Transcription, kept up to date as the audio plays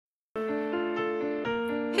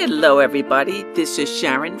Hello, everybody. This is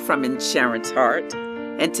Sharon from In Sharon's Heart,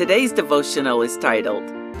 and today's devotional is titled,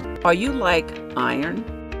 Are You Like Iron?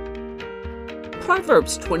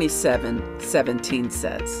 Proverbs 27:17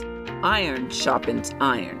 says, Iron sharpens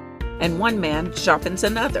iron, and one man sharpens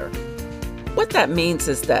another. What that means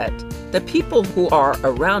is that the people who are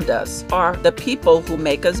around us are the people who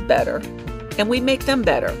make us better, and we make them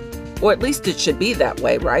better. Or at least it should be that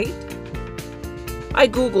way, right? I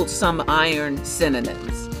Googled some iron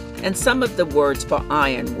synonyms, and some of the words for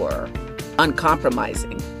iron were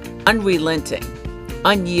uncompromising, unrelenting,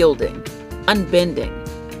 unyielding, unbending,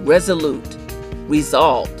 resolute,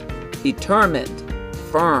 resolved, determined,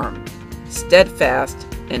 firm, steadfast,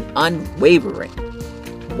 and unwavering.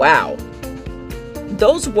 Wow!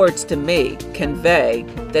 Those words to me convey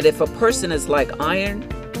that if a person is like iron,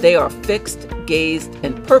 they are fixed, gazed,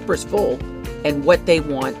 and purposeful in what they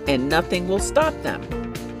want, and nothing will stop them.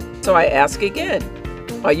 So I ask again,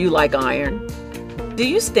 are you like iron? Do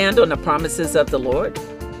you stand on the promises of the Lord?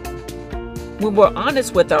 When we're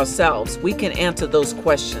honest with ourselves, we can answer those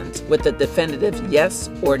questions with a definitive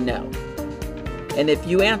yes or no. And if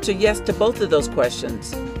you answer yes to both of those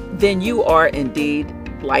questions, then you are indeed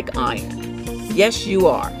like iron. Yes, you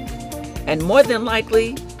are. And more than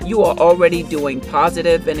likely, you are already doing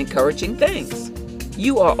positive and encouraging things.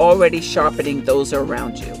 You are already sharpening those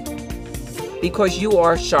around you, because you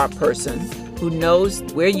are a sharp person who knows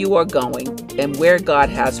where you are going and where God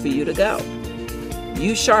has for you to go.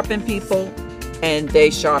 You sharpen people and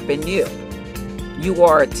they sharpen you. You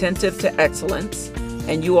are attentive to excellence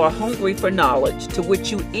and you are hungry for knowledge, to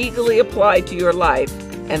which you eagerly apply to your life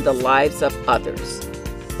and the lives of others.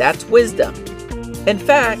 That's wisdom. In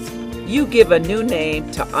fact, you give a new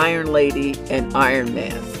name to Iron Lady and Iron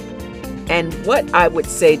Man. And what I would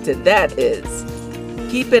say to that is,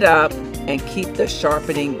 keep it up and keep the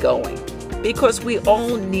sharpening going, because we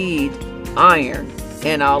all need iron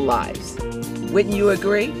in our lives. Wouldn't you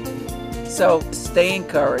agree? So stay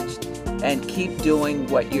encouraged and keep doing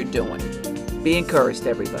what you're doing. Be encouraged,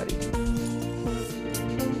 everybody.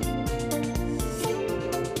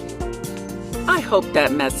 I hope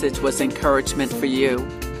that message was encouragement for you.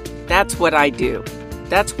 That's what I do.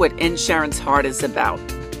 That's what In Sharon's Heart is about.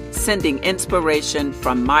 Sending inspiration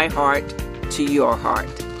from my heart to your heart.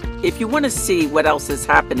 If you want to see what else is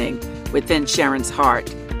happening within Sharon's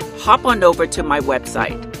Heart, hop on over to my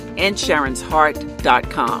website,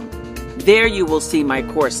 insharonsheart.com. There you will see my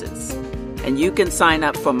courses, and you can sign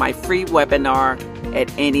up for my free webinar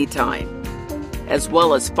at any time, as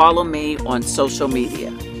well as follow me on social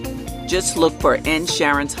media. Just look for In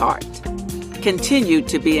Sharon's Heart. Continue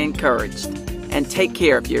to be encouraged and take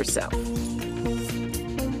care of yourself.